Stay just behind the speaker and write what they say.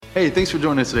Hey, thanks for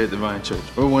joining us today at the Vine Church.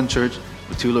 We're one church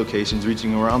with 2 locations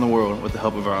reaching around the world with the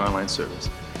help of our online service.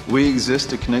 We exist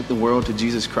to connect the world to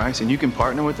Jesus Christ, and you can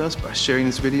partner with us by sharing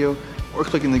this video or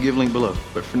clicking the give link below.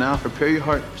 But for now, prepare your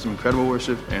heart for some incredible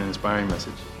worship and an inspiring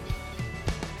message.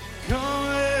 Come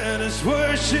let us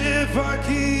worship our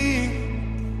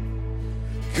King.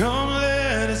 Come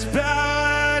let us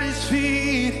bow at His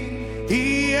feet.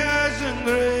 He has done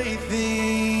great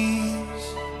things.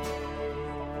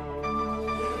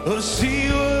 Oh, see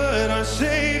what our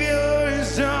Savior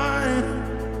has done.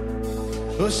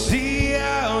 Oh, see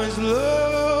how His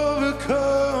love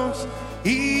comes.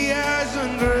 He has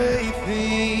done great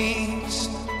things.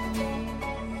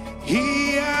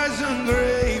 He has done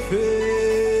great things.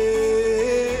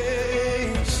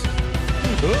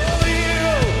 Oh,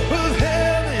 hero of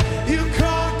heaven, you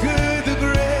conquered the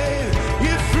grave.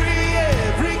 You free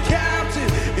every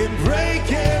captive and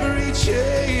break every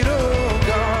chain. Oh,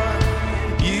 God,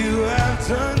 you have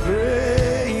done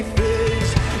great things.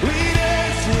 We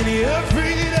dance in your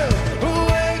freedom,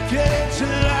 awaken to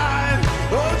life.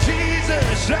 Oh,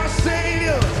 Jesus, our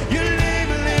Savior, your name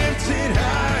lifted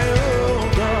high. Oh,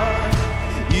 God,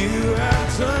 you have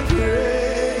done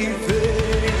great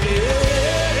things. Yeah.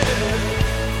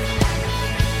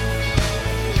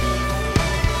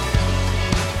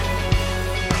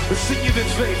 Listen, you've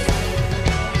been faithful.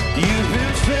 You've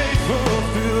been faithful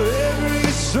through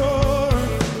every storm.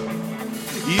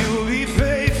 You will be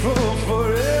faithful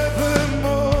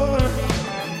forevermore.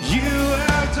 You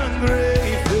have done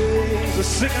great things. Let's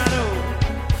sing, I know.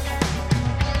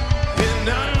 And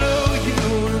I know you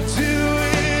will do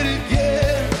it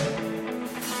again.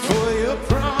 For your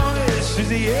promise is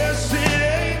yes and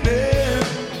amen.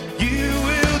 You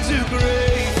will do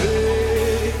great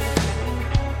things.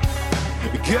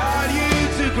 God, you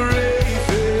do great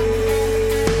things.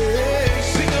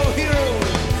 Sing, oh hero.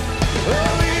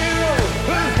 Oh hero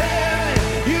of heaven,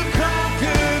 you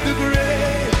conquered the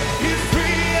grave. You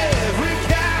free every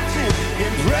captive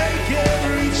and break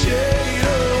every chain.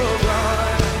 Oh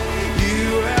God, you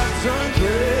have done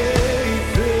great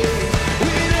things.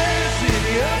 We dance in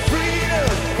your freedom,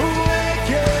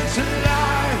 awaken to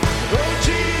life. Oh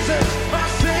Jesus, my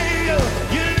Savior,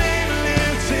 your name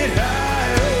lifted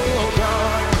high. Oh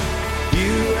God,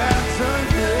 you have done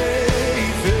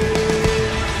great things.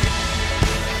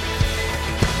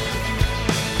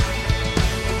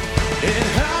 And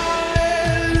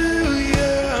hallelujah,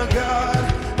 God,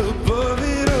 above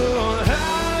it all.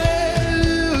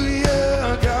 Hallelujah,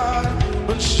 God,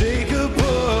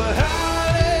 unshakable.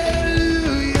 Hallelujah,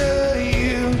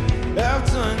 you have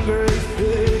done great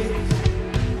things.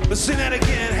 Let's sing that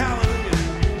again. Hallelujah.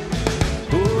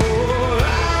 Oh,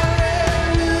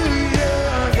 hallelujah,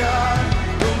 God,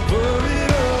 above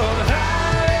it all.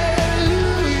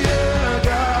 Hallelujah,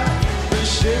 God,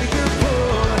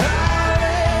 unshakable.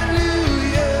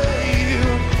 Hallelujah, you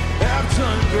have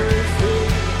done great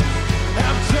things.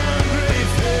 Have done great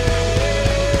things.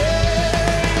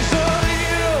 Oh,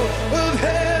 hero of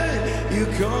heaven, you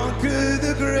conquered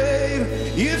the grave.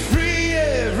 You free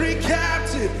every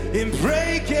captive and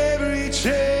break every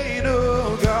chain.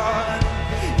 Oh God,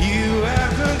 you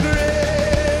have done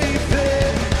great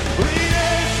things. We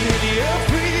dance in your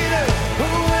freedom,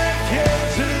 awaken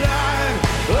to life.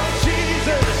 Oh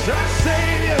Jesus, our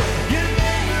Savior, your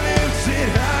name lifted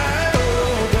high.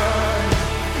 Oh God,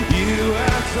 you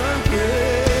have done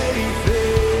great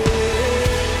things.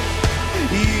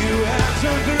 You have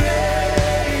done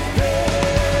great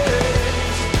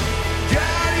things.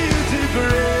 God, you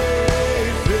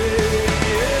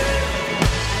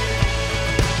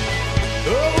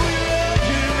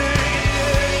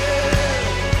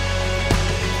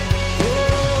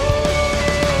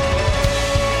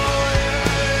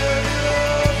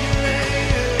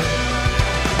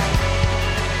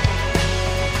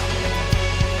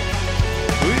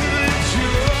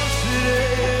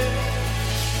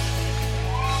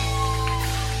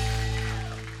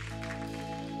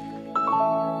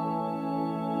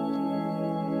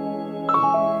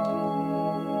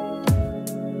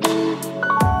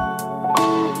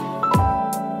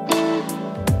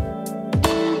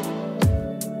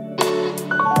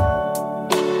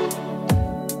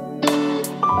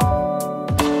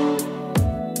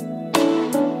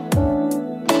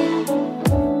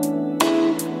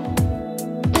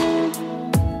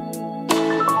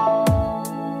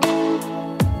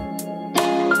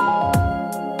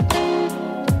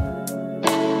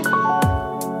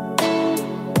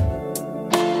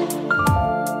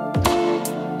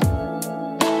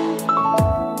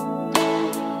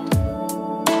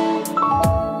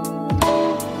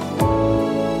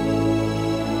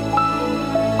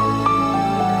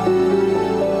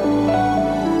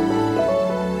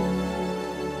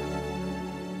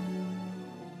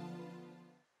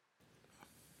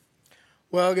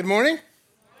Well, good morning.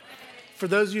 For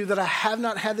those of you that I have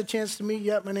not had the chance to meet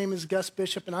yet, my name is Gus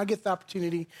Bishop, and I get the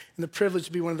opportunity and the privilege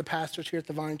to be one of the pastors here at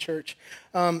the Vine Church.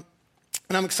 And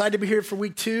I'm excited to be here for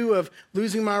week 2 of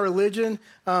Losing My Religion.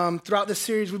 Throughout this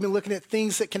series, we've been looking at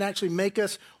things that can actually make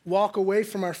us walk away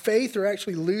from our faith or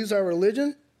actually lose our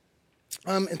religion.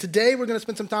 And today we're going to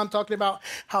spend some time talking about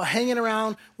how hanging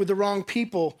around with the wrong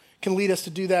people can lead us to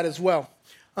do that as well.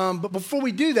 But before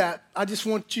we do that, I just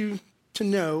want you to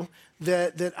know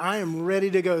that I am ready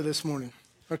to go this morning,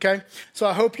 okay? So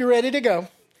I hope you're ready to go.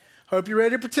 Hope you're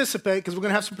ready to participate because we're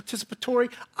going to have some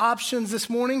participatory options this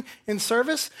morning in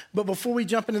service. But before we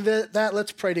jump into that,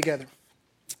 let's pray together.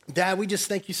 Dad, we just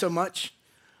thank you so much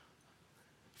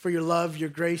for your love, your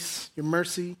grace, your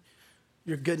mercy,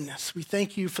 your goodness. We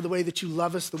thank you for the way that you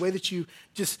love us, the way that you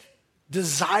just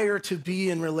desire to be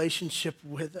in relationship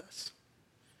with us.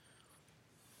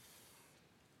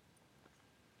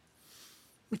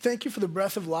 We thank you for the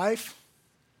breath of life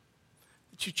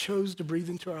that you chose to breathe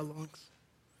into our lungs.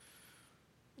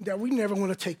 That we never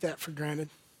want to take that for granted.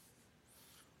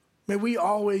 May we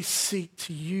always seek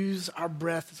to use our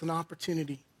breath as an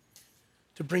opportunity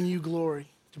to bring you glory,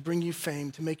 to bring you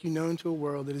fame, to make you known to a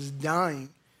world that is dying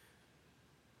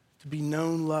to be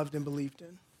known, loved, and believed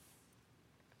in.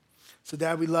 So,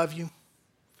 Dad, we love you.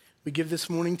 We give this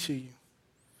morning to you.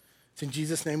 It's in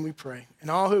Jesus' name we pray. And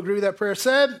all who agree with that prayer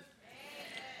said,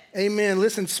 Amen.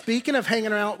 Listen, speaking of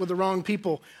hanging out with the wrong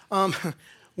people,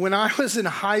 when I was in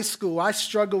high school, I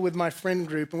struggled with my friend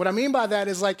group. And what I mean by that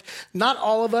is like not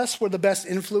all of us were the best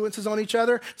influences on each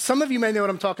other. Some of you may know what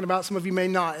I'm talking about. Some of you may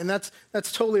not. And that's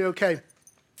totally okay.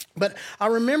 But I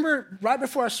remember right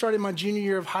before I started my junior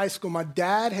year of high school, my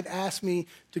dad had asked me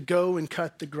to go and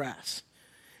cut the grass.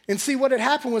 And see, what had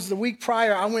happened was the week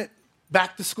prior, I went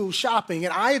back to school shopping,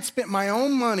 and I had spent my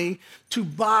own money to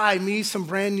buy me some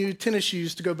brand new tennis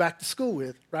shoes to go back to school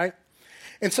with, right?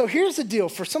 And so here's the deal.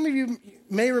 For some of you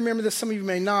may remember this, some of you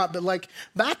may not, but like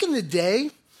back in the day,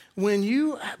 when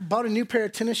you bought a new pair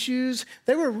of tennis shoes,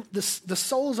 the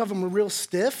soles of them were real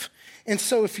stiff. And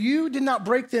so if you did not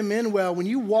break them in well, when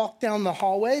you walk down the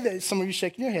hallway, some of you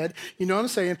shaking your head, you know what I'm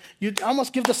saying, you'd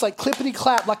almost give this like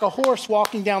clippity-clap like a horse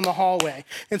walking down the hallway.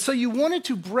 And so you wanted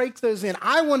to break those in.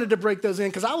 I wanted to break those in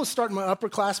because I was starting my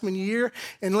upperclassman year.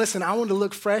 And listen, I wanted to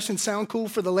look fresh and sound cool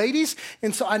for the ladies.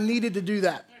 And so I needed to do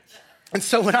that. And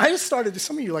so when I started,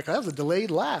 some of you are like, that was a delayed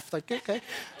laugh. Like, okay,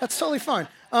 that's totally fine.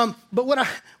 But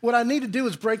what I need to do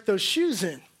is break those shoes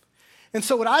in. And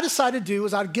so what I decided to do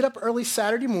was I'd get up early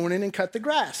Saturday morning and cut the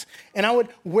grass. And I would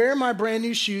wear my brand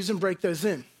new shoes and break those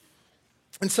in.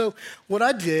 And so what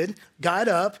I did, got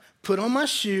up, put on my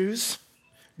shoes,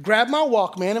 grabbed my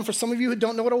Walkman. And for some of you who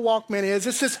don't know what a Walkman is,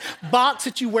 it's this box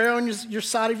that you wear on your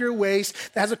side of your waist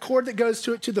that has a cord that goes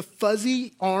to it to the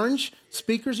fuzzy orange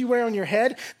speakers you wear on your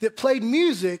head that played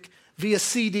music via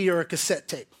CD or a cassette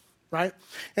tape. Right?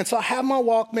 And so I have my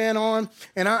Walkman on,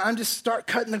 and I just start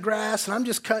cutting the grass, and I'm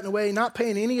just cutting away, not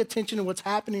paying any attention to what's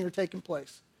happening or taking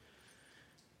place.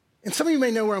 And some of you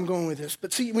may know where I'm going with this,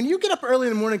 but see, when you get up early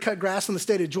in the morning and cut grass in the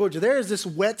state of Georgia, there is this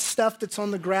wet stuff that's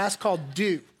on the grass called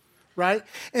dew, right?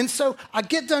 And so I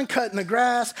get done cutting the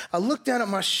grass, I look down at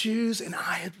my shoes, and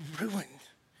I had ruined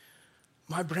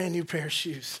my brand new pair of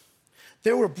shoes.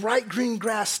 There were bright green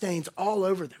grass stains all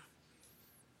over them.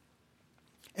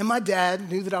 And my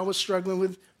dad knew that I was struggling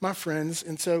with my friends,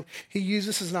 and so he used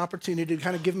this as an opportunity to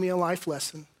kind of give me a life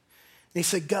lesson. And he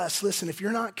said, Gus, listen, if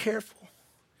you're not careful,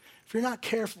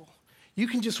 you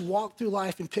can just walk through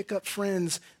life and pick up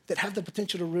friends that have the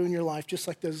potential to ruin your life, just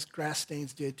like those grass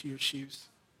stains did to your shoes.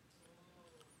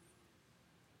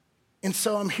 And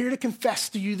so I'm here to confess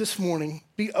to you this morning,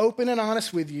 be open and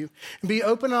honest with you, and be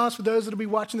open and honest with those that will be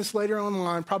watching this later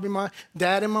online, probably my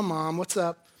dad and my mom. What's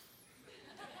up?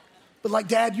 But like,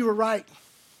 Dad, you were right.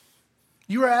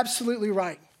 You were absolutely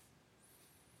right.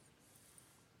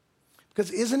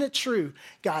 Because isn't it true,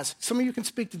 guys, some of you can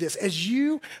speak to this. As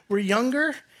you were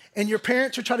younger and your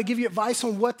parents would try to give you advice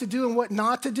on what to do and what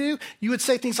not to do, you would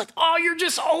say things like, oh, you're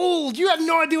just old. You have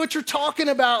no idea what you're talking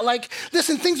about. Like,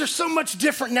 listen, things are so much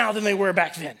different now than they were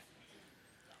back then.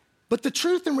 But the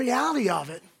truth and reality of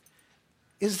it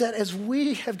is that as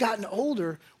we have gotten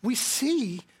older, we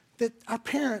see that our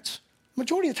parents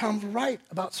majority of the time, we're right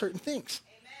about certain things.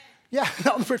 Amen. Yeah,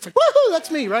 it's like, woohoo, that's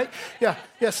me, right? Yeah,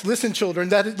 yes, listen, children,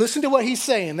 listen to what he's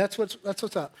saying. That's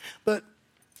what's up. But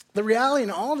the reality in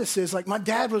all this is, like, my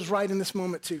dad was right in this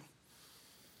moment too.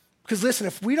 Because listen,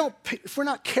 if we're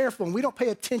not careful and we don't pay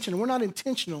attention and we're not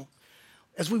intentional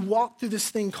as we walk through this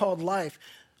thing called life,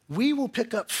 we will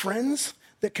pick up friends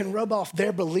that can rub off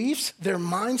their beliefs, their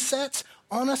mindsets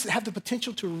on us that have the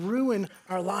potential to ruin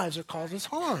our lives or cause us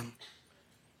harm.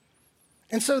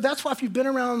 And so that's why if you've been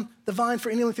around the Vine for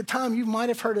any length of time, you might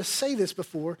have heard us say this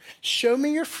before. Show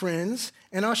me your friends,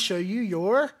 and I'll show you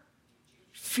your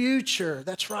future.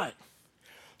 That's right.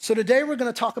 So today we're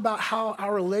going to talk about how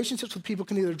our relationships with people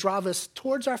can either drive us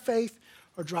towards our faith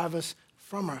or drive us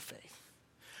from our faith.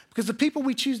 Because the people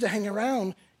we choose to hang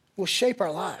around will shape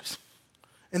our lives.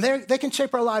 And they can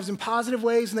shape our lives in positive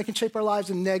ways, and they can shape our lives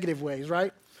in negative ways,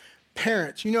 right?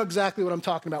 Parents, you know exactly what I'm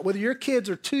talking about. Whether your kids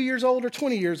are 2 years old or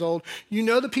 20 years old, you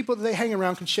know the people that they hang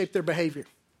around can shape their behavior.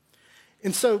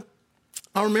 And so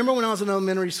I remember when I was in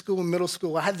elementary school and middle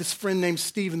school, I had this friend named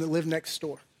Steven that lived next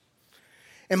door.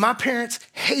 And my parents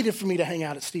hated for me to hang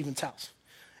out at Steven's house.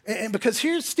 And because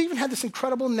Steven had this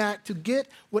incredible knack to get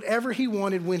whatever he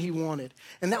wanted when he wanted.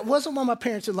 And that wasn't why my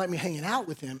parents didn't like me hanging out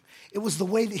with him. It was the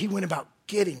way that he went about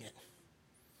getting it,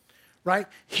 right?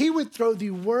 He would throw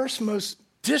the worst, most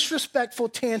disrespectful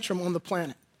tantrum on the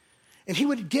planet. And he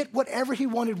would get whatever he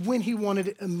wanted when he wanted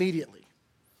it immediately.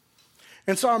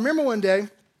 And so I remember one day,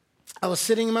 I was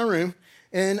sitting in my room,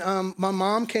 and my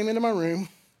mom came into my room,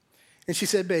 and she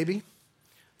said, baby,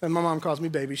 and my mom calls me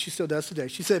baby, she still does today.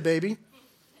 She said, baby,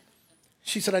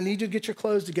 she said, I need you to get your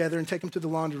clothes together and take them to the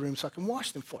laundry room so I can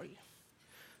wash them for you.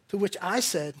 To which I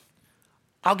said,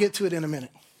 I'll get to it in a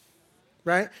minute,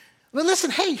 right? But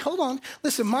listen, hey, hold on.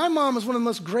 Listen, my mom is one of the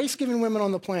most grace-giving women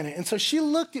on the planet. And so she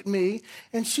looked at me,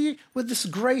 and with this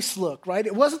grace look, right?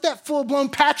 It wasn't that full-blown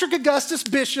Patrick Augustus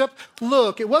Bishop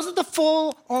look. It wasn't the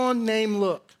full-on name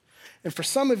look. And for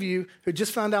some of you who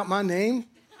just found out my name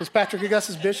was Patrick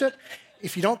Augustus Bishop,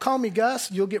 if you don't call me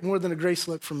Gus, you'll get more than a grace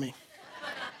look from me.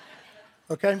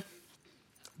 Okay?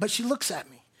 But she looks at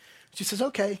me. She says,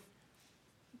 okay,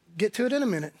 get to it in a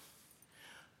minute.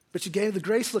 But she gave the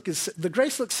grace look. The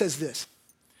grace look says this: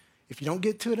 if you don't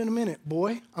get to it in a minute,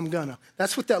 boy, I'm gonna.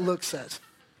 That's what that look says.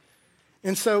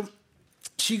 And so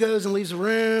she goes and leaves the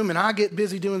room, and I get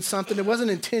busy doing something. It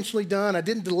wasn't intentionally done. I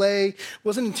didn't delay. It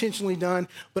wasn't intentionally done.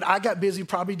 But I got busy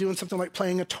probably doing something like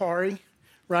playing Atari,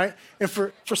 right? And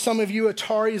for some of you,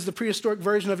 Atari is the prehistoric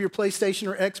version of your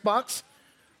PlayStation or Xbox,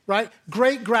 right?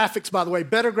 Great graphics, by the way.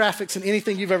 Better graphics than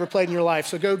anything you've ever played in your life.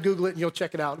 So go Google it, and you'll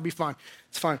check it out. It'll be fine.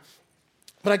 It's fine.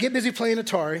 But I get busy playing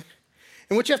Atari,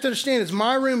 and what you have to understand is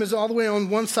my room is all the way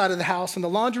on one side of the house, and the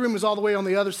laundry room is all the way on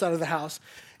the other side of the house,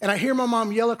 and I hear my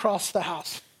mom yell across the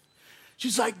house.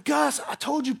 She's like, Gus, I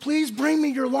told you, please bring me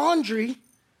your laundry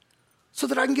so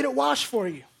that I can get it washed for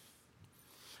you.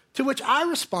 To which I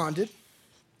responded,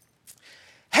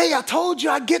 hey, I told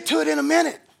you I'd get to it in a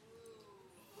minute.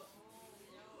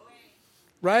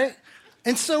 Right?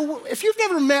 And so if you've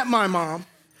never met my mom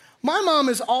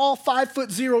is all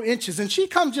 5'0", and she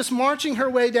comes just marching her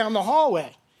way down the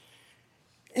hallway.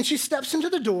 And she steps into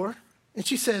the door, and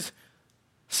she says,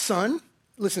 son,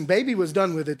 listen, baby was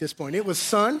done with it at this point. It was,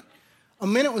 son, a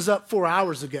minute was up 4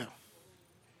 hours ago.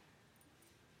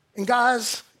 And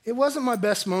guys, it wasn't my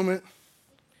best moment,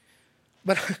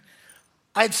 but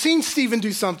I'd seen Steven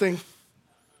do something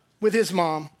with his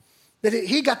mom that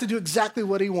he got to do exactly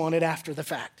what he wanted after the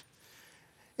fact.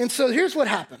 And so here's what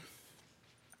happened.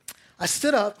 I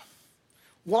stood up,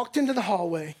 walked into the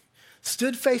hallway,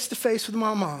 stood face to face with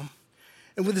my mom,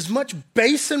 and with as much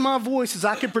bass in my voice as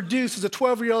I could produce as a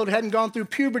 12-year-old who hadn't gone through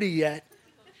puberty yet,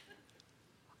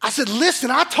 I said,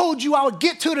 listen, I told you I would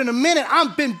get to it in a minute.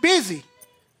 I've been busy.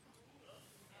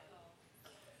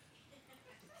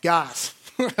 Guys,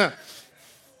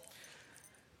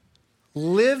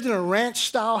 lived in a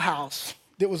ranch-style house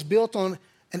that was built on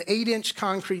an 8-inch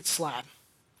concrete slab.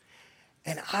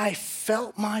 And I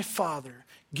felt my father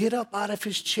get up out of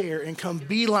his chair and come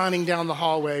beelining down the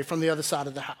hallway from the other side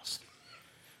of the house.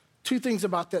 Two things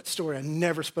about that story: I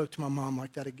never spoke to my mom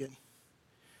like that again.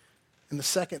 And the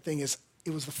second thing is,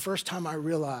 it was the first time I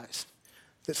realized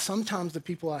that sometimes the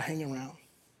people I hang around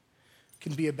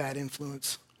can be a bad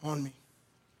influence on me.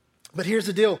 But here's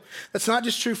the deal. That's not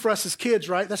just true for us as kids,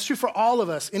 right? That's true for all of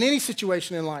us in any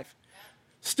situation in life.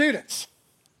 Students,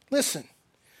 listen.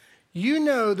 You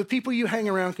know the people you hang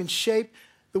around can shape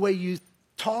the way you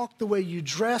talk, the way you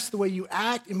dress, the way you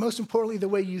act, and most importantly, the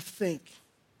way you think,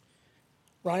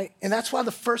 right? And that's why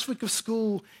the first week of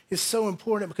school is so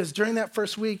important, because during that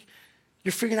first week,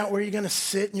 you're figuring out where you're going to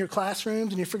sit in your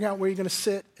classrooms, and you're figuring out where you're going to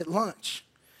sit at lunch.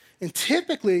 And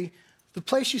typically, the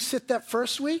place you sit that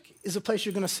first week is the place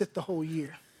you're going to sit the whole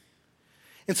year.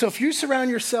 And so if you surround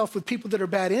yourself with people that are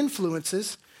bad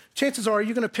influences, chances are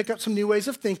you're going to pick up some new ways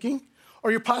of thinking, or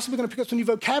you're possibly going to pick up some new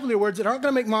vocabulary words that aren't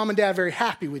going to make mom and dad very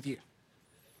happy with you.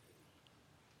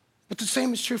 But the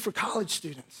same is true for college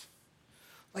students.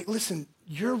 Like, listen,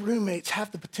 your roommates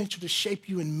have the potential to shape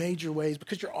you in major ways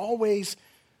because you're always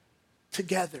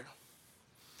together.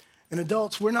 And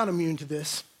adults, we're not immune to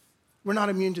this. We're not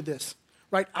immune to this,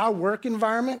 right? Our work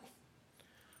environment,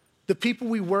 the people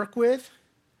we work with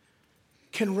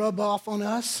can rub off on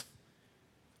us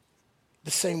the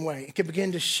same way. It can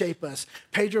begin to shape us.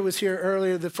 Pedro was here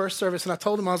earlier, the first service, and I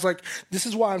told him, I was like, this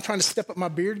is why I'm trying to step up my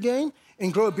beard game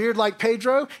and grow a beard like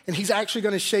Pedro, and he's actually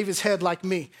going to shave his head like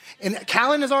me. And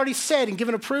Callan has already said and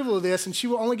given approval of this, and she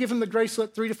will only give him the grace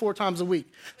slip 3 to 4 times a week.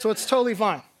 So it's totally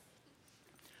fine.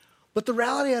 But the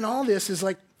reality in all this is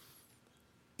like,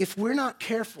 if we're not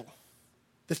careful,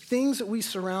 the things that we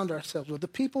surround ourselves with, the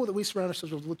people that we surround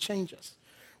ourselves with will change us,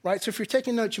 right? So if you're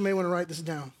taking notes, you may want to write this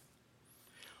down.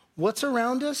 What's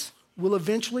around us will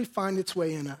eventually find its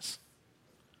way in us.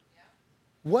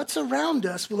 What's around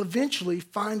us will eventually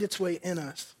find its way in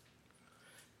us.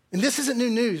 And this isn't new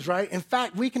news, right? In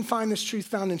fact, we can find this truth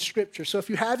found in Scripture. So if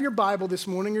you have your Bible this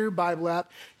morning or your Bible app,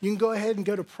 you can go ahead and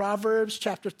go to Proverbs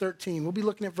chapter 13. We'll be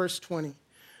looking at verse 20.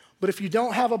 But if you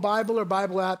don't have a Bible or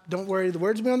Bible app, don't worry. The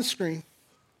words will be on the screen.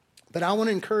 But I want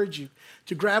to encourage you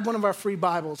to grab one of our free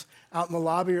Bibles out in the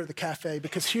lobby or at the cafe,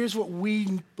 because here's what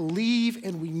we believe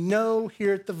and we know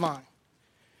here at the Vine.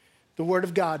 The Word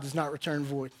of God does not return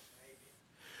void.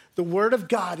 The Word of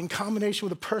God, in combination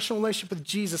with a personal relationship with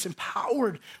Jesus,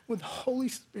 empowered with the Holy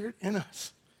Spirit in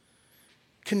us,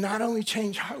 can not only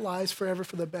change our lives forever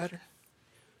for the better,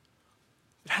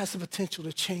 it has the potential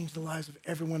to change the lives of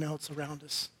everyone else around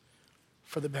us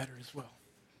for the better as well.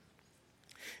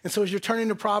 And so as you're turning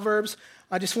to Proverbs,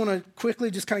 I just want to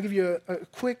quickly just kind of give you a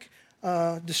quick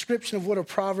description of what a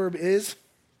proverb is.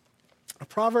 A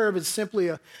proverb is simply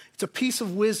it's a piece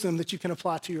of wisdom that you can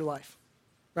apply to your life,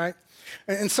 right?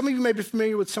 And some of you may be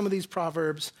familiar with some of these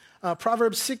proverbs.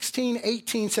 Proverbs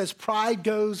 16:18 says, pride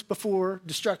goes before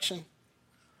destruction.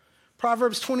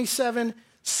 Proverbs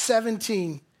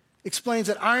 27:17 explains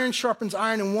that iron sharpens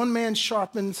iron and one man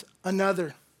sharpens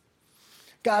another.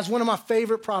 Guys, one of my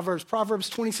favorite proverbs, Proverbs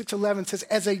 26:11 says,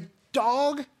 as a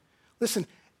dog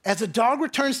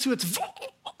returns to its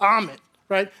vomit,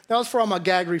 right? That was for all my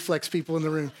gag reflex people in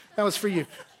the room. That was for you.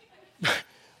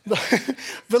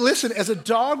 But listen, as a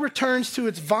dog returns to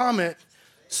its vomit,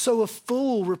 so a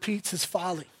fool repeats his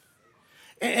folly.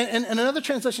 And another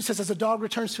translation says, as a dog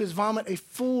returns to his vomit, a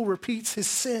fool repeats his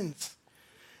sins.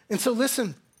 And so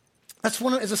listen,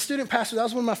 as a student pastor, that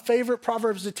was one of my favorite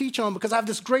proverbs to teach on, because I have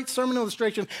this great sermon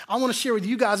illustration I want to share with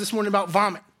you guys this morning about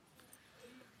vomit.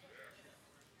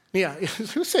 Yeah,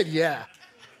 who said yeah?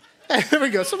 Hey, there we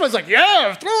go. Somebody's like,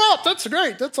 yeah, throw up. That's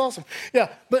great. That's awesome. Yeah,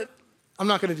 but I'm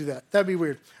not going to do that. That'd be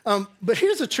weird. But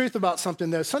here's the truth about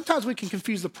something, though. Sometimes we can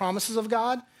confuse the promises of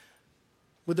God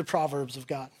with the proverbs of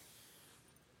God,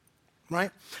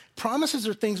 right? Promises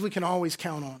are things we can always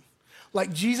count on.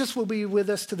 Like Jesus will be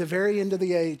with us to the very end of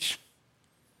the age,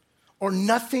 or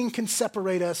nothing can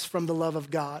separate us from the love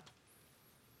of God.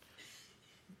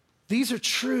 These are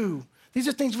true. These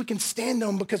are things we can stand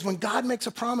on, because when God makes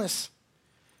a promise,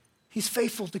 he's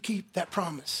faithful to keep that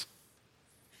promise.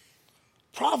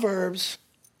 Proverbs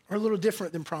are a little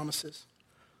different than promises.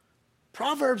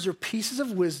 Proverbs are pieces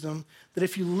of wisdom that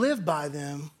if you live by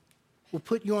them, will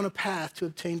put you on a path to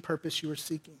obtain purpose you are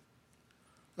seeking.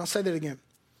 And I'll say that again.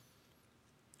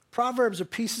 Proverbs are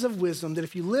pieces of wisdom that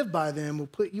if you live by them will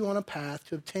put you on a path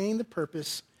to obtain the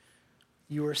purpose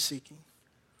you are seeking.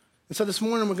 And so this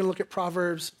morning we're going to look at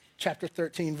Proverbs chapter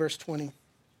 13, verse 20. It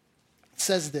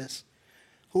says this,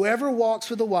 whoever walks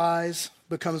with the wise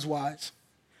becomes wise,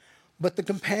 but the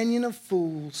companion of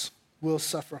fools will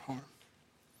suffer harm.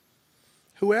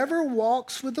 Whoever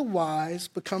walks with the wise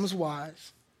becomes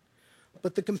wise,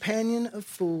 but the companion of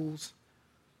fools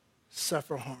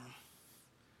suffer harm.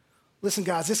 Listen,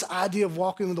 guys, this idea of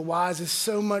walking with the wise is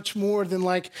so much more than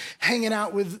like hanging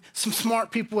out with some smart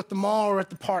people at the mall or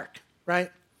at the park,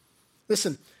 right?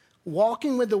 Listen,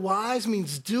 walking with the wise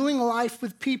means doing life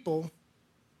with people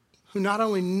who not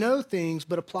only know things,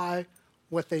 but apply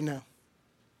what they know.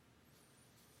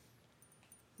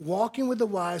 Walking with the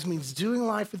wise means doing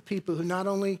life with people who not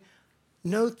only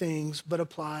know things, but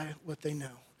apply what they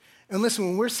know. And listen,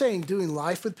 when we're saying doing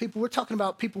life with people, we're talking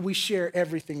about people we share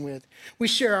everything with. We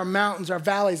share our mountains, our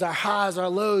valleys, our highs, our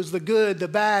lows, the good, the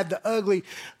bad, the ugly.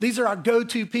 These are our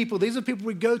go-to people. These are the people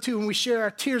we go to when we share our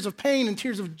tears of pain and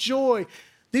tears of joy.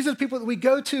 These are the people that we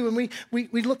go to and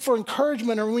we look for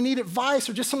encouragement, or we need advice,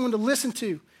 or just someone to listen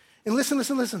to. And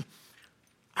listen.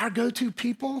 Our go-to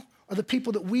people are the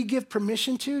people that we give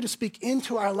permission to speak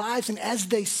into our lives. And as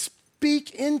they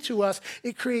speak into us,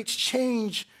 it creates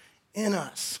change in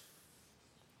us.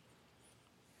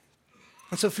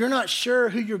 And so if you're not sure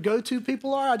who your go-to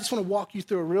people are, I just want to walk you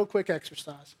through a real quick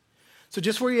exercise. So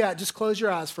just where you're at, just close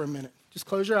your eyes for a minute. Just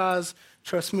close your eyes.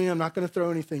 Trust me, I'm not going to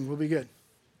throw anything. We'll be good.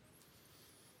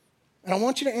 And I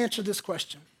want you to answer this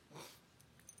question.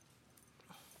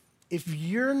 If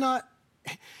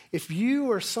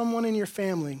you or someone in your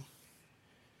family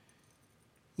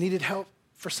needed help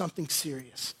for something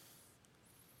serious,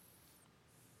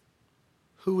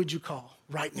 who would you call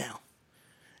right now?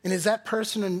 And as that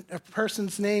person and a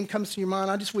person's name comes to your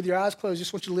mind, with your eyes closed,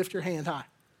 just want you to lift your hand high.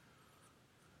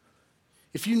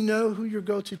 If you know who your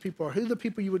go-to people are, who are the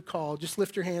people you would call, just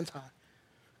lift your hands high.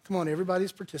 Come on,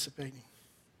 everybody's participating.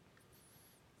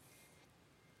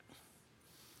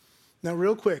 Now,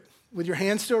 real quick, with your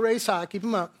hands still raised high, keep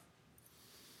them up.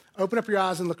 Open up your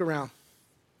eyes and look around.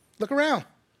 Look around.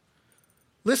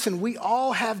 Listen, we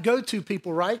all have go-to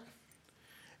people, right?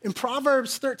 In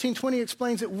Proverbs 13:20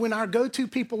 explains that when our go-to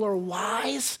people are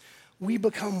wise, we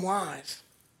become wise.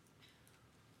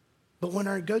 But when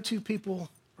our go-to people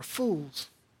are fools,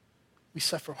 we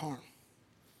suffer harm.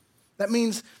 That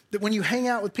means that when you hang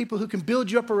out with people who can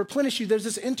build you up or replenish you, there's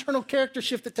this internal character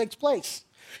shift that takes place.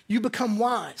 You become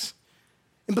wise.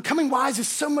 And becoming wise is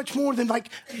so much more than like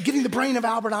getting the brain of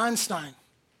Albert Einstein.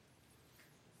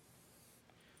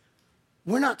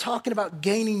 We're not talking about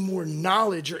gaining more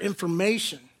knowledge or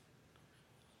information.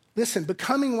 Listen,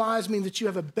 becoming wise means that you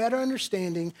have a better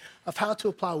understanding of how to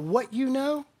apply what you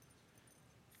know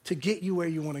to get you where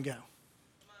you want to go.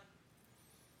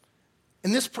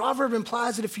 And this proverb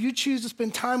implies that if you choose to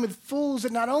spend time with fools,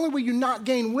 that not only will you not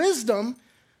gain wisdom,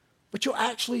 but you'll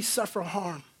actually suffer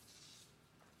harm.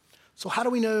 So how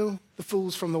do we know the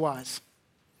fools from the wise?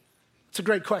 It's a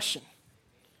great question.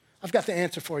 I've got the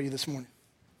answer for you this morning.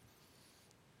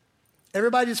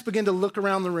 Everybody just begin to look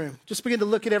around the room. Just begin to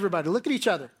look at everybody. Look at each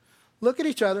other. Look at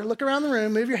each other. Look around the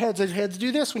room. Move your heads. Your heads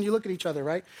do this when you look at each other,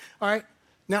 right? All right.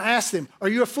 Now ask them, are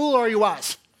you a fool or are you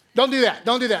wise? Don't do that.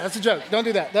 Don't do that. That's a joke. Don't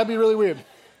do that. That'd be really weird.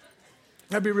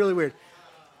 That'd be really weird.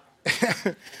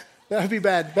 That would be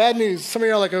bad. Bad news. Some of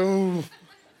you are like, oh,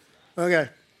 okay.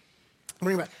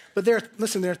 Bring it back. But there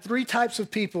are three types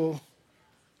of people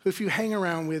who, if you hang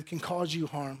around with, can cause you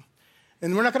harm.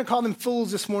 And we're not going to call them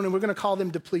fools this morning. We're going to call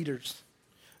them depleters.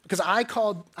 Because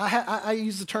I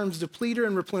use the terms depleter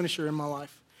and replenisher in my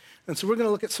life. And so we're going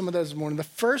to look at some of those this morning. The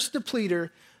first depleter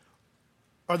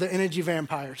are the energy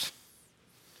vampires.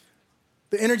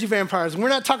 The energy vampires. And we're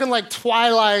not talking like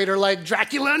Twilight or like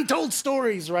Dracula Untold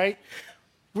Stories, right?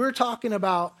 We're talking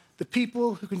about the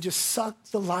people who can just suck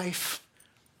the life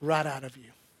right out of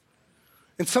you.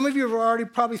 And some of you are already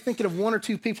probably thinking of one or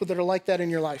two people that are like that in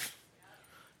your life.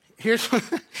 Here's what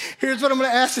I'm going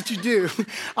to ask that you do.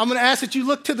 I'm going to ask that you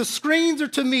look to the screens or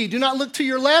to me. Do not look to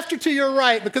your left or to your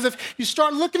right, because if you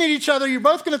start looking at each other, you're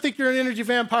both going to think you're energy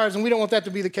vampires, and we don't want that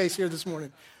to be the case here this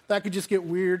morning. That could just get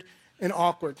weird and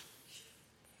awkward.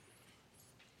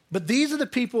 But these are the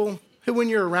people who, when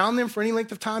you're around them for any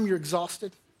length of time, you're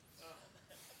exhausted.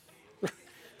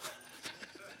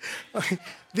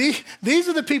 These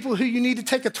are the people who you need to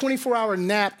take a 24-hour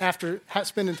nap after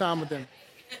spending time with them.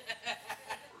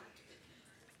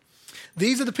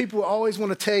 These are the people who always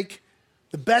want to take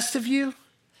the best of you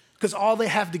because all they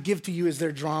have to give to you is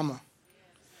their drama.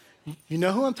 You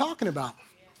know who I'm talking about.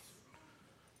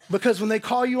 Because when they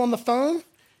call you on the phone,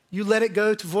 you let it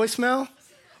go to voicemail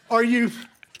or you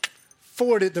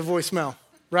forward it to voicemail,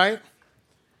 right?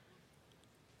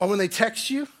 Or when they text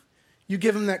you, you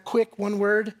give them that quick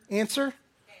one-word answer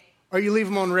or you leave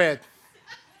them on red.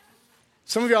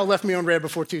 Some of y'all left me on red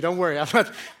before too. Don't worry.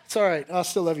 It's all right. I'll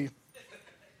still love you.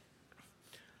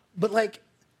 But like,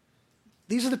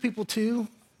 these are the people too,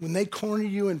 when they corner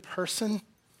you in person,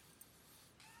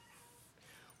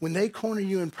 when an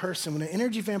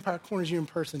energy vampire corners you in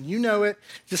person, you know it,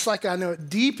 just like I know it,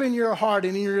 deep in your heart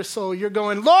and in your soul, you're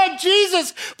going, Lord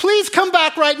Jesus, please come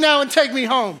back right now and take me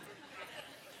home.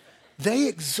 They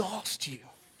exhaust you.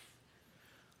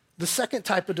 The second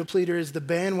type of depleter is the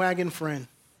bandwagon friend.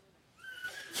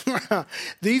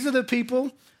 These are the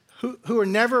people who are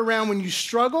never around when you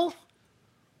struggle,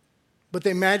 but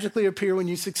they magically appear when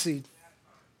you succeed.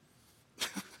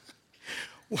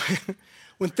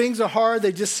 When things are hard,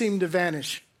 they just seem to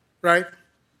vanish, right?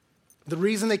 The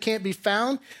reason they can't be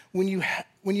found when you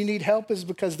need help is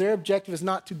because their objective is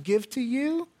not to give to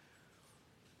you.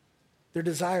 Their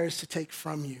desire is to take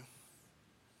from you.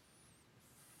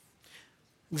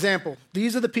 Example,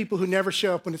 these are the people who never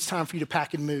show up when it's time for you to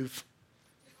pack and move,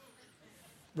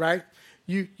 right?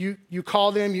 You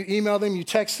call them, you email them, you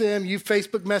text them, you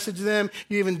Facebook message them,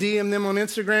 you even DM them on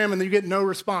Instagram, and you get no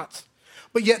response.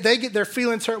 But yet they get their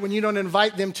feelings hurt when you don't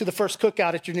invite them to the first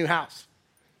cookout at your new house.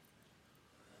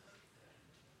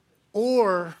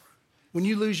 Or when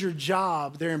you lose your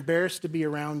job, they're embarrassed to be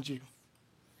around you.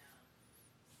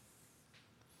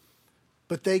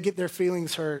 but they get their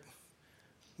feelings hurt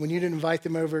when you didn't invite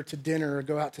them over to dinner or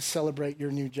go out to celebrate your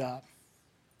new job.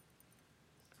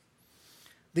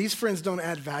 These friends don't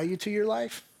add value to your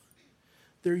life.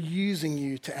 They're using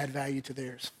you to add value to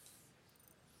theirs.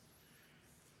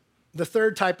 The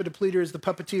third type of depleter is the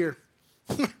puppeteer.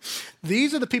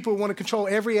 These are the people who want to control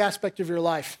every aspect of your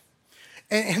life.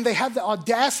 And they have the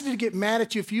audacity to get mad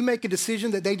at you if you make a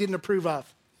decision that they didn't approve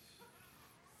of.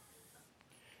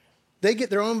 They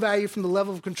get their own value from the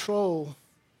level of control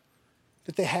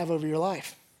that they have over your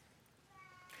life.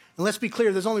 And let's be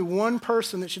clear, there's only one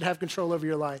person that should have control over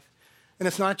your life. And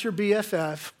it's not your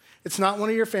BFF, it's not one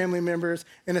of your family members,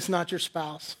 and it's not your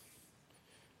spouse.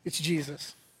 It's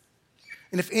Jesus.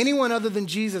 And if anyone other than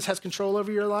Jesus has control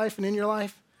over your life and in your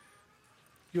life,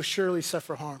 you'll surely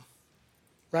suffer harm,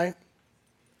 right?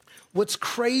 What's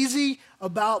crazy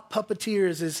about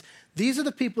puppeteers is these are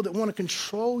the people that want to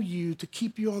control you to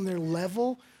keep you on their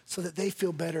level so that they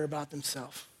feel better about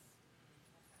themselves.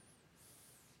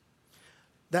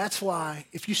 That's why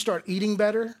if you start eating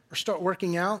better or start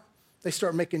working out, they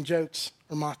start making jokes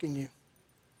or mocking you.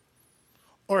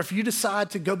 Or if you decide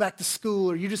to go back to school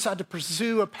or you decide to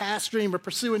pursue a past dream or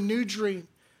pursue a new dream,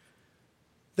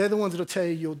 they're the ones that'll tell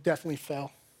you you'll definitely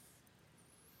fail.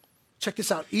 Check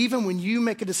this out. Even when you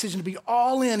make a decision to be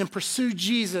all in and pursue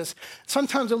Jesus,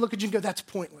 sometimes they'll look at you and go, that's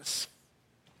pointless.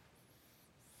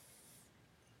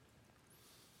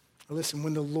 Or listen,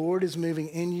 when the Lord is moving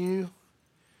in you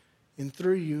and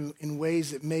through you in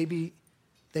ways that maybe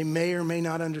they may or may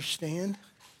not understand,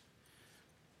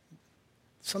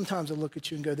 sometimes they'll look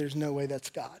at you and go, there's no way that's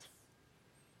God.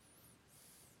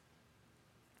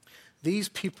 These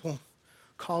people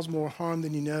cause more harm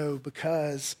than you know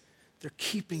because they're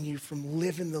keeping you from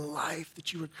living the life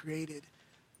that you were created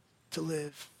to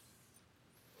live.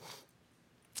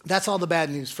 That's all the bad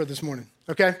news for this morning,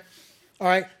 okay? All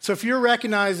right, so if you're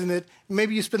recognizing that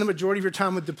maybe you spend the majority of your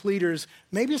time with depleters,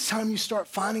 maybe it's time you start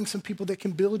finding some people that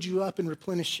can build you up and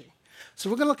replenish you. So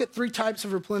we're going to look at 3 types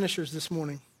of replenishers this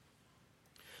morning.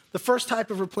 The first type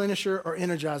of replenisher are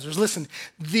energizers. Listen,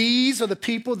 these are the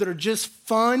people that are just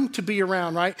fun to be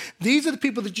around, right? These are the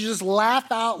people that you just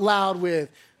laugh out loud with,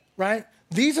 right?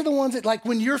 These are the ones that, like,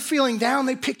 when you're feeling down,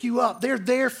 they pick you up. They're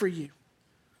there for you.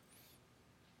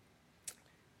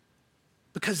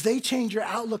 Because they change your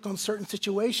outlook on certain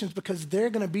situations because they're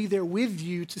going to be there with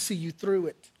you to see you through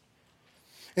it.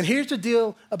 And here's the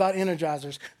deal about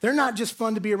energizers. They're not just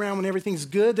fun to be around when everything's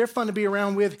good. They're fun to be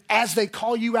around with as they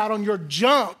call you out on your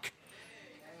junk.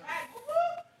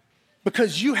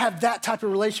 Because you have that type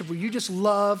of relationship where you just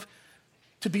love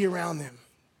to be around them.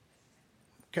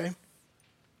 Okay?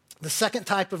 The second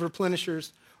type of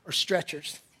replenishers are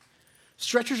stretchers.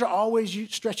 Stretchers are always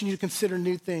stretching you to consider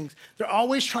new things. They're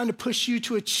always trying to push you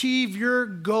to achieve your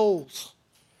goals.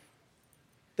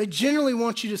 They generally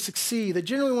want you to succeed. They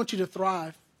generally want you to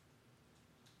thrive.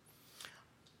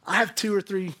 I have 2 or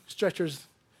 3 stretchers,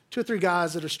 2 or 3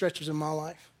 guys that are stretchers in my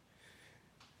life.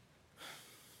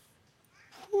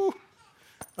 Whew.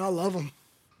 I love them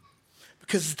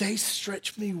because they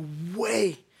stretch me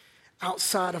way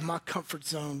outside of my comfort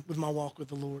zone with my walk with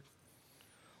the Lord.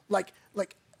 Like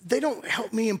they don't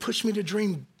help me and push me to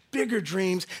dream bigger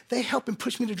dreams. They help and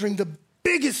push me to dream the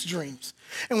biggest dreams.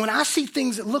 And when I see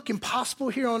things that look impossible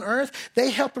here on earth,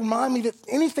 they help remind me that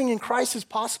anything in Christ is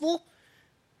possible.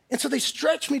 And so they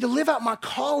stretch me to live out my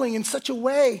calling in such a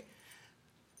way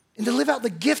and to live out the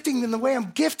gifting in the way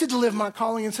I'm gifted to live my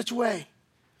calling in such a way.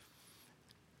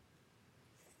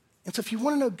 And so if you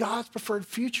want to know God's preferred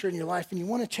future in your life and you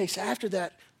want to chase after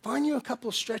that, find you a couple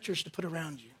of stretchers to put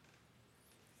around you.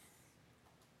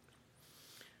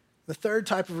 The third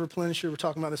type of replenisher we're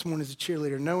talking about this morning is a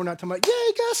cheerleader. No, we're not talking about,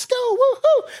 yay, Gus, go,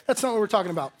 woohoo. That's not what we're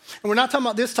talking about. And we're not talking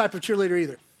about this type of cheerleader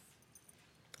either.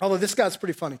 Although this guy's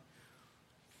pretty funny.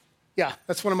 Yeah,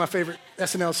 that's one of my favorite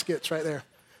SNL skits right there.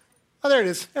 Oh, there it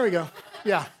is. There we go.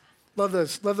 Yeah, love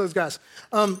those guys.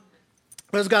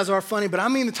 Those guys are funny, but I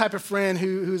mean the type of friend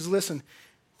who's, listen,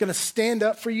 going to stand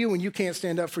up for you when you can't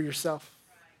stand up for yourself.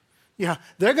 Yeah,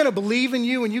 they're going to believe in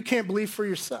you when you can't believe for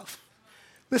yourself.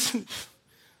 Listen,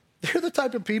 they're the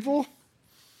type of people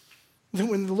that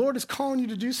when the Lord is calling you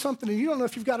to do something and you don't know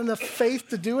if you've got enough faith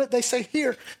to do it, they say,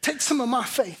 here, take some of my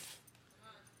faith.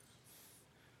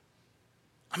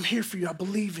 I'm here for you. I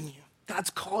believe in you. God's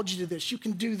called you to this. You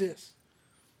can do this.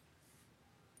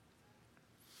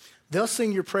 They'll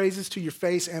sing your praises to your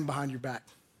face and behind your back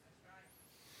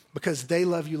because they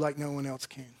love you like no one else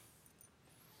can.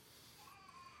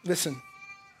 Listen,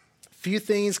 few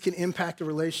things can impact a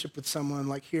relationship with someone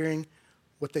like hearing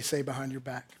what they say behind your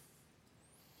back.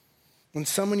 When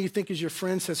someone you think is your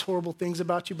friend says horrible things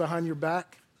about you behind your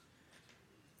back,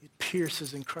 it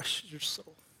pierces and crushes your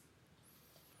soul.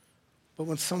 But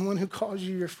when someone who calls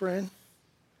you your friend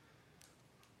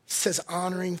says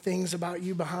honoring things about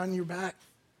you behind your back,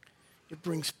 it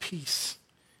brings peace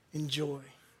and joy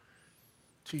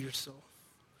to your soul.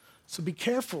 So be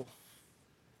careful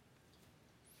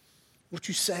what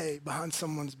you say behind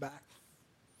someone's back,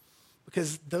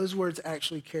 because those words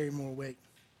actually carry more weight.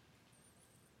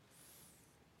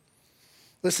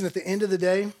 Listen, at the end of the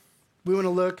day, we want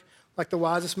to look like the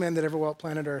wisest man that ever walked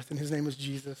planet Earth, and his name was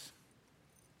Jesus.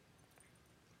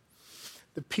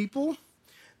 The people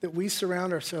that we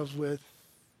surround ourselves with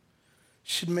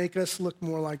should make us look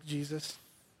more like Jesus.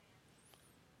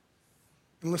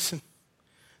 And listen,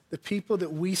 the people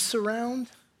that we surround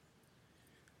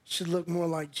should look more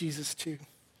like Jesus too,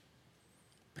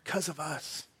 because of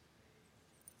us.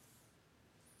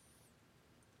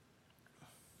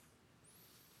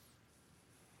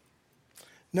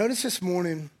 Notice this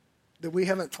morning that we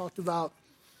haven't talked about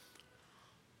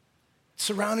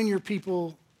surrounding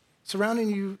yourself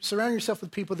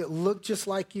with people that look just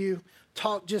like you,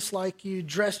 talk just like you,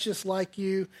 dress just like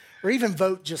you, or even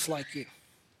vote just like you.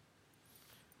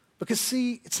 Because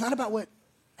see, it's not about what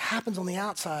happens on the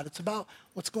outside, it's about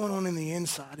what's going on in the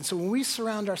inside. And so when we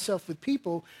surround ourselves with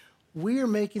people, we are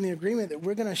making the agreement that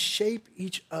we're going to shape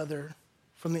each other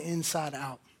from the inside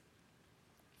out.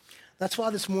 That's why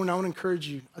this morning I do want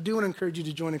to encourage you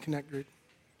to join a Connect group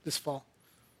this fall.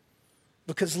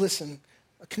 Because listen,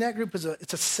 a Connect group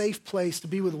it's a safe place to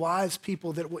be with wise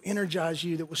people that will energize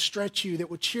you, that will stretch you, that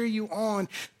will cheer you on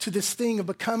to this thing of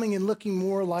becoming and looking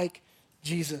more like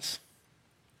Jesus.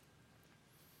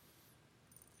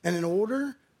 And in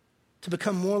order to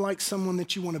become more like someone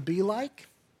that you want to be like,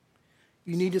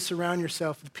 you need to surround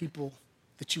yourself with people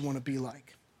that you want to be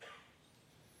like.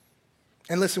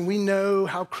 And listen, we know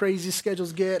how crazy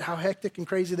schedules get, how hectic and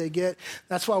crazy they get.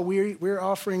 That's why we're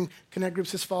offering Connect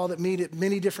groups this fall that meet at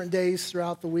many different days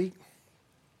throughout the week.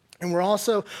 And we're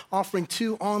also offering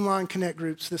 2 online Connect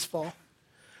groups this fall.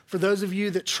 For those of you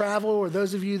that travel or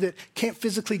those of you that can't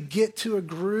physically get to a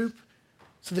group,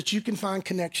 so that you can find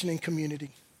connection and community.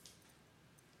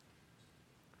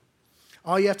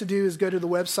 All you have to do is go to the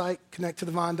website,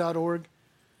 connecttothevine.org,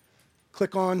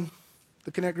 click on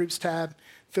the Connect Groups tab,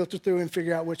 filter through and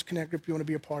figure out which Connect group you want to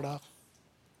be a part of.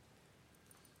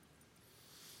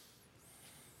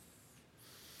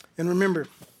 And remember,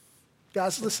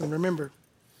 guys, listen, remember,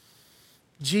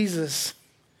 Jesus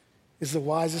is the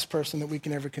wisest person that we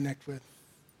can ever connect with.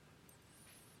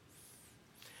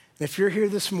 And if you're here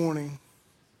this morning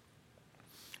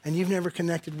and you've never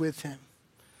connected with him,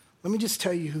 let me just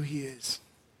tell you who he is.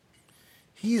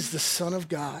 He is the Son of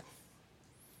God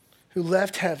who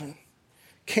left heaven,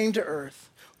 came to earth,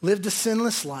 lived a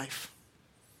sinless life,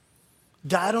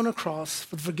 died on a cross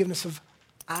for the forgiveness of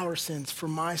our sins, for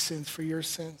my sins, for your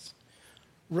sins,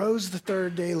 rose the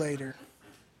third day later,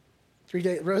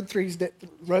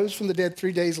 rose from the dead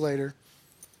 3 days later,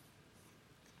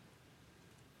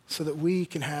 so that we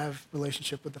can have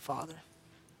relationship with the Father.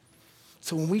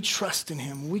 So when we trust in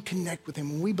him, when we connect with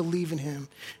him, when we believe in him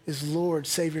as Lord,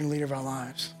 Savior, and leader of our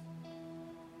lives,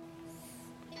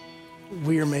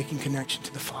 we are making connection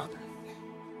to the Father.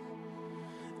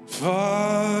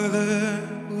 Father,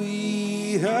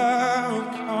 we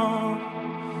have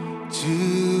come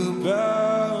to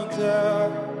bow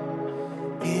down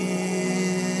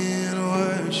in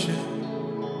worship,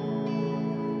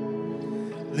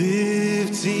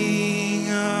 lifting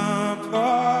up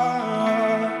our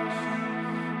hearts.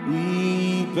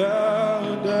 We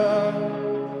bow down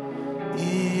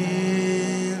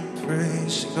in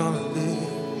praise. Hallelujah.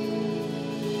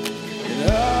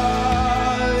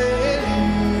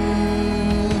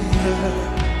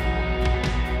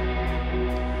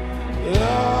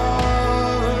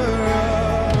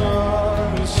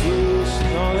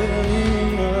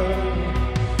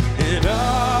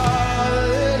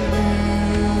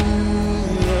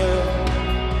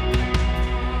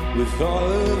 With all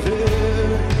of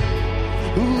it,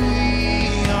 we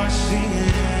are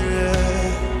singing.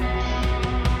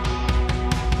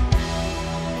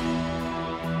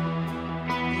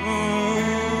 Oh,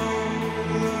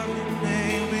 we love your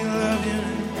name, we love your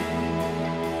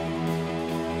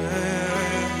name.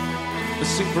 Let's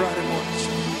sing bright and morning.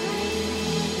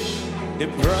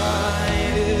 And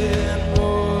bright and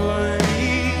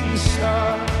morning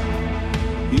star,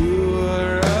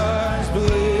 your eyes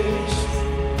blaze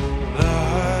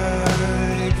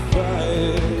like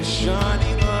fire,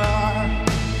 shining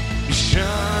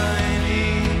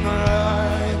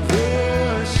like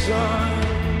the sun.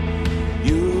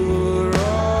 You're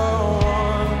all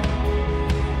one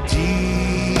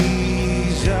desire.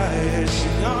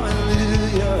 Sing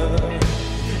hallelujah.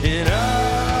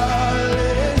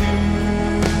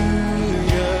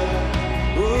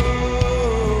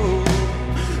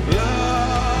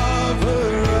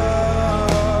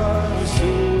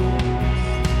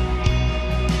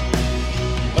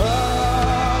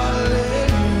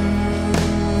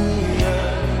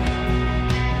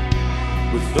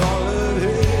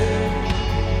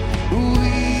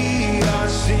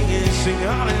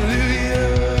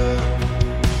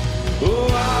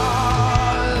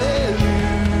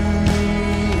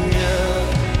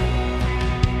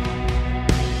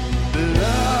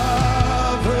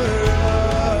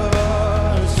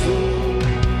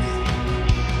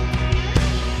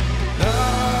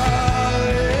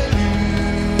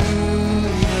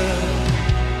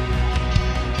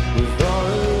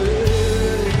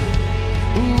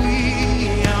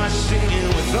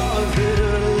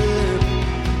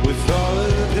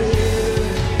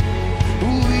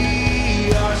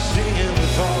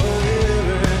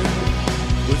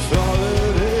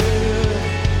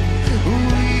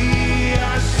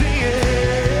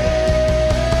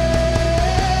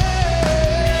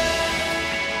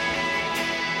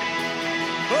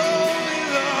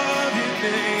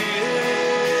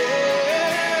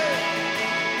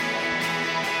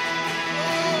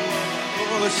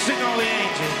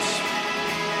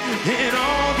 and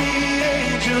all the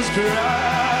angels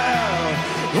cry.